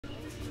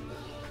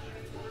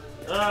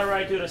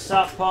Alright, doing a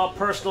Southpaw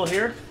Personal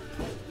here.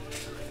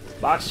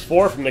 Box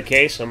 4 from the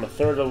case, I'm a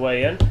third of the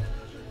way in.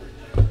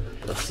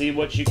 Let's see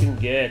what you can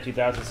get.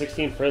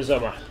 2016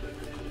 Prism.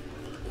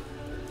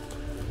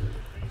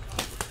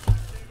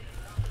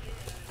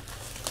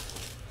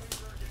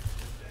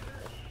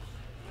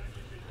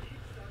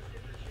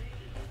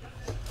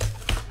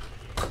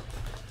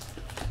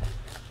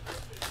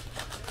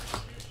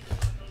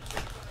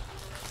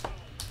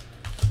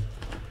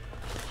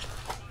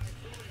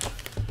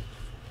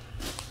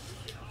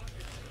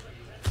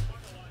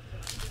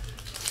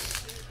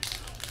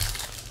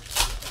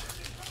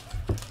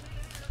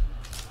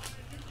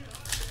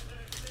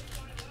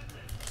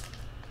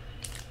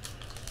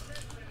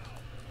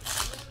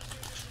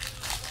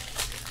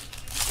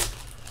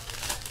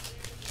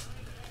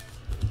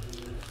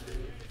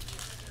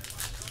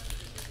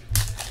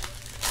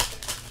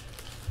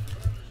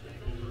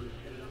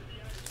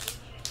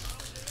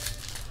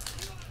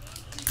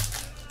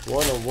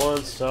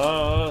 One-on-one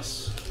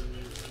sauce,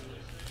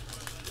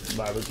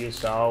 barbecue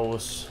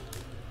sauce.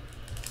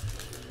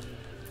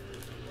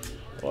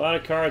 A lot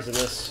of cards in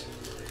this.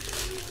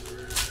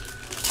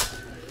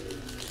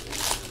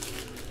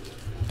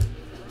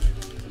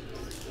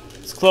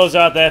 Let's close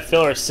out that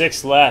filler.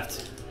 6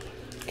 left.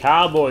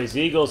 Cowboys,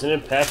 Eagles, and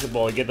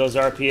Impeccable. You get those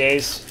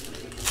RPAs.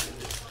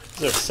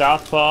 This is a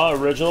Southpaw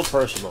Original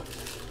Personal.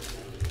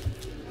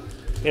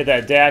 Get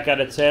that DAC out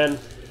of 10.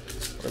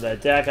 Or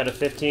that DAC out of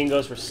 15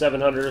 goes for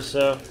 700 or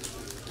so.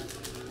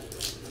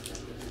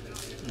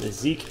 The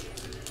Zeke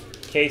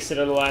case it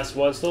on the last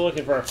one. Still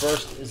looking for our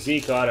first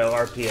Zeke auto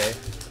RPA.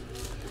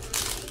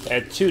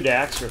 Had 2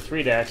 DACs, or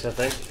 3 DACs, I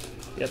think.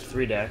 Yep,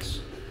 3 DACs.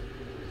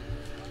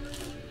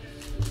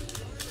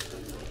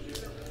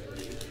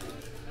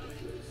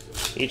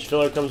 Each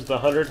filler comes with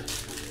 100.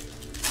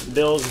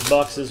 Bills,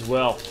 Bucks as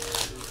well.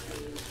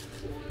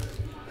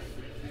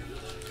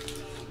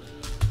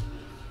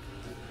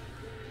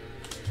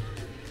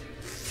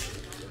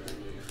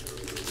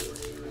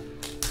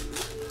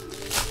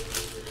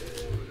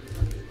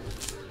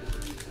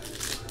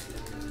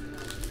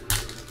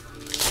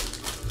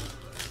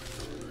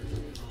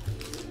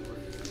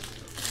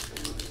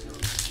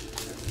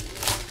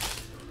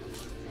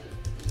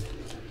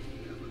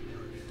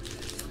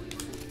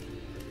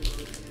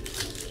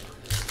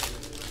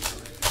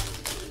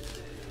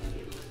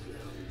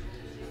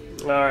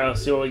 Alright,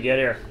 let's see what we get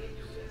here.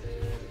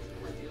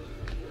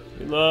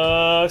 Good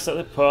luck,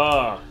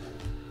 Southpaw.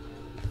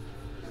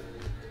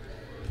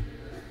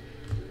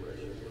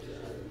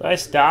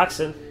 Nice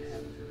Doxson.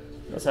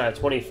 That's out of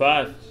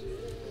 25.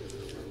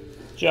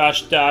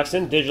 Josh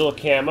Doxson, digital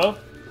camo.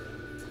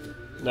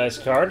 Nice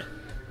card.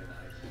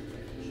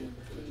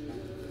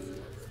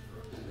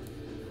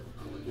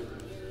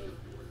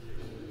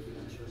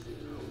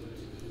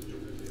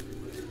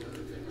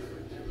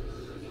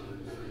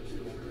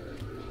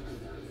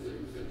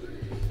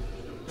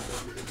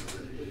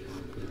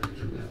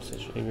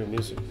 Angry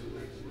music.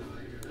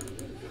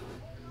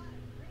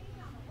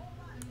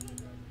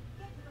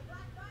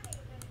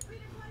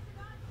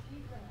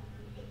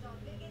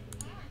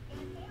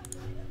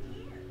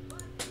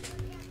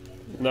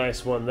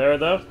 Nice one there,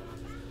 though.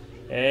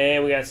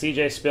 And we got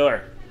CJ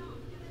Spiller.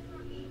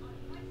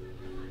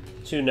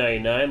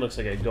 $2.99. Looks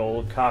like a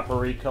gold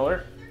coppery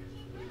color.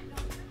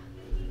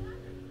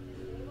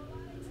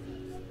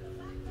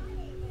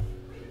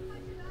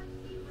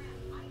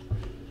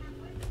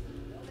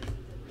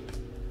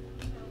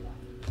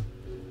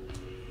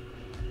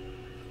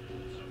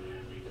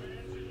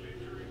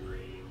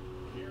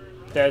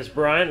 Des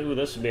Bryant. Ooh,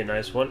 this would be a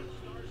nice one.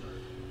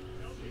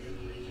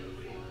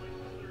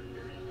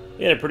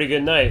 He had a pretty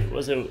good night.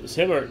 Was it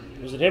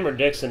him or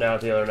Dixon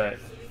out the other night?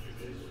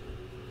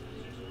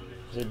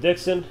 Was it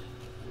Dixon?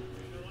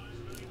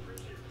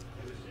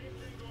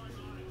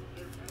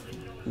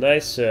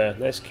 Nice,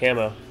 nice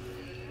camo.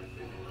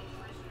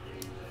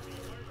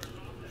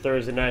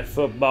 Thursday Night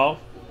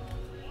Football.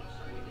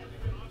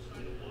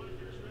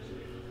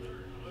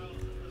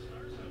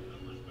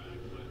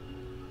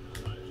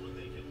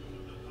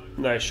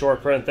 Nice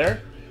short print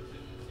there.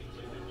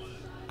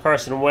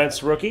 Carson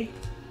Wentz rookie.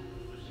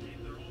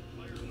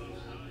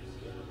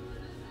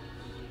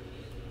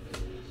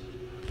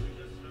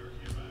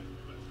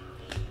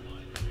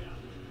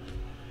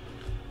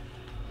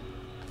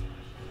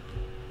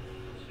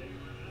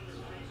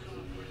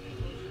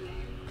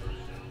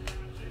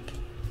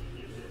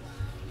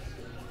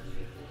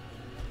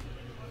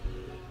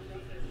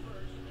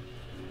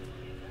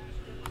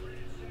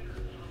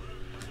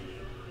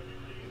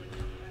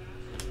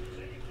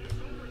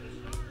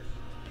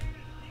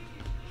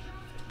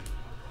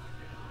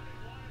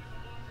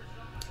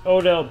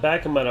 Odell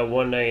Beckham at a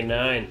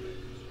 199.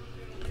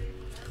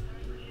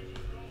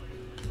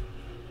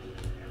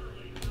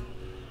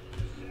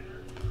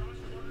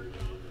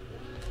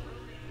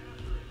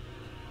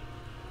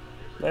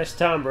 Nice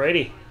Tom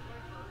Brady.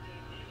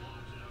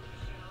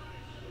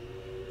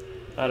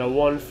 Out of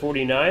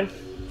 149.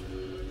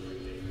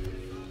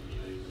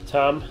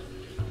 Tom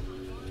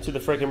to the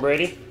frickin'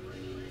 Brady.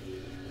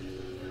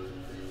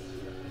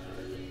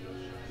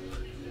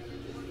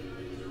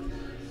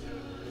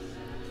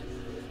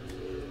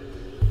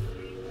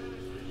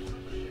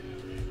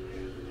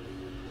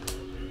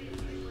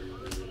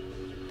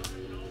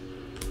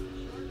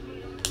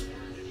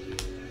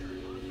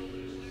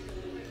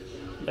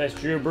 Nice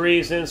Drew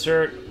Brees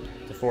insert.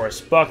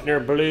 DeForest Buckner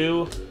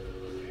blue.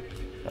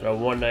 Out of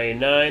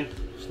 199.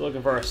 Just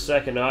looking for our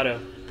second auto.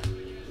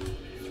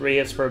 3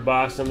 hits per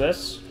box on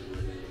this.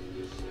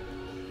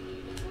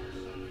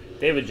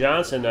 David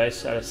Johnson,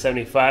 nice. Out of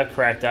 75,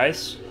 cracked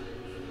ice.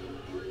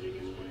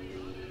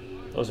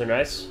 Those are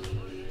nice.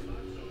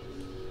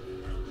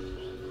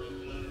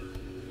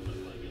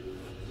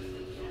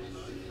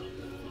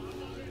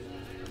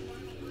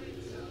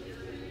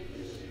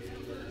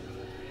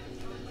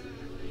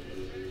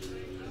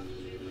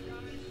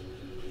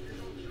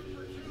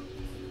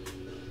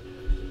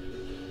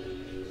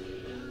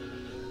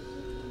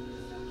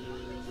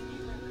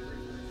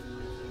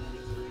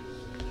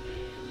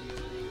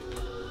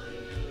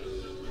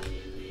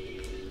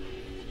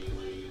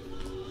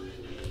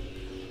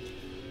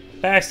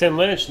 Paxton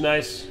Lynch,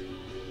 nice.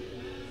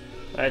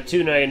 At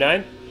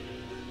 $2.99.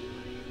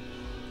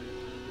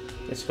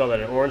 Let's call that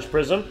an orange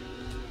prism.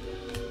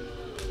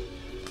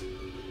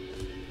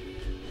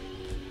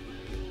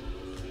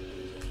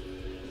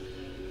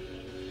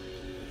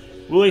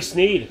 Willie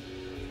Snead,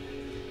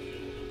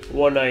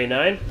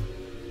 $1.99.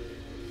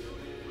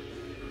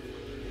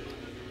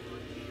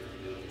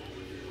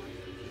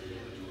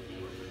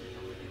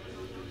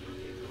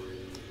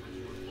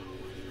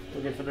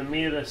 Looking for the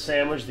meat of the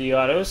sandwich, the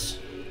autos.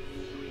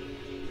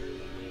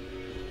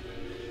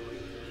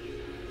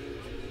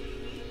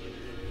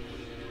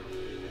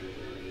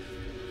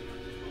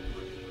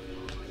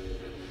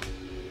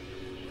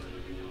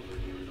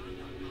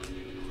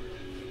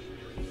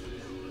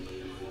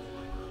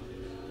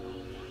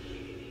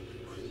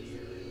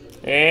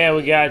 And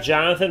we got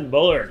Jonathan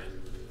Bullard.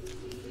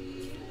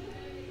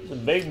 He's a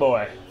big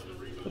boy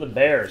for the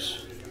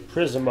Bears.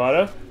 Prism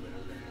auto.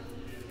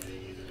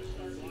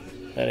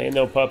 That ain't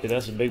no puppy,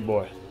 that's a big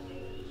boy.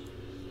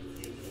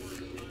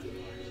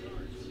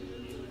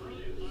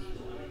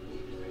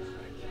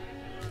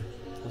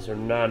 These are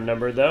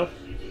non-numbered though.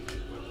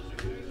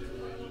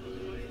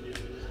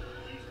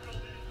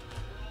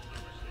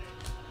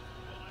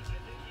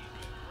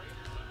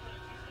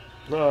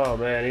 Oh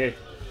man,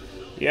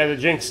 you had to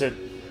jinx it.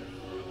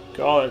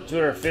 Call it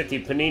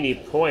 250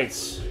 Panini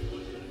points.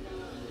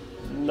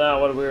 Not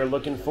what we were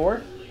looking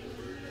for.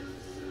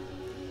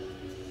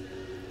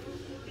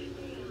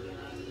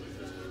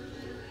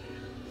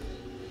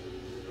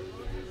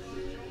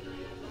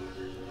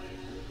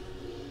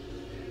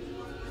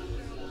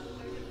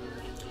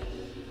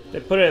 They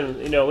put in,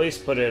 you know, at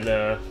least put in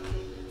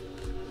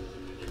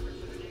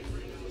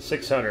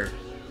 600.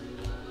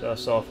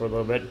 Dust off for a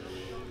little bit.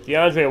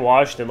 DeAndre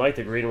Washington, like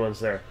the green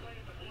ones there.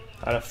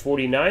 Out of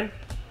 49.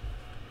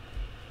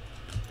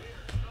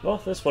 Well,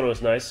 this one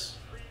was nice.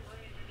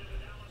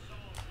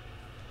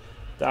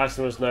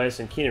 Dawson was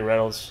nice, and Keenan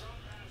Reynolds.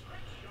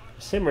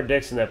 Sim or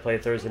Dixon that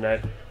played Thursday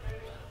night.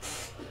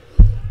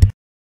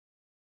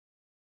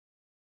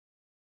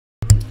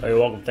 Oh, you're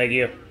welcome. Thank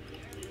you.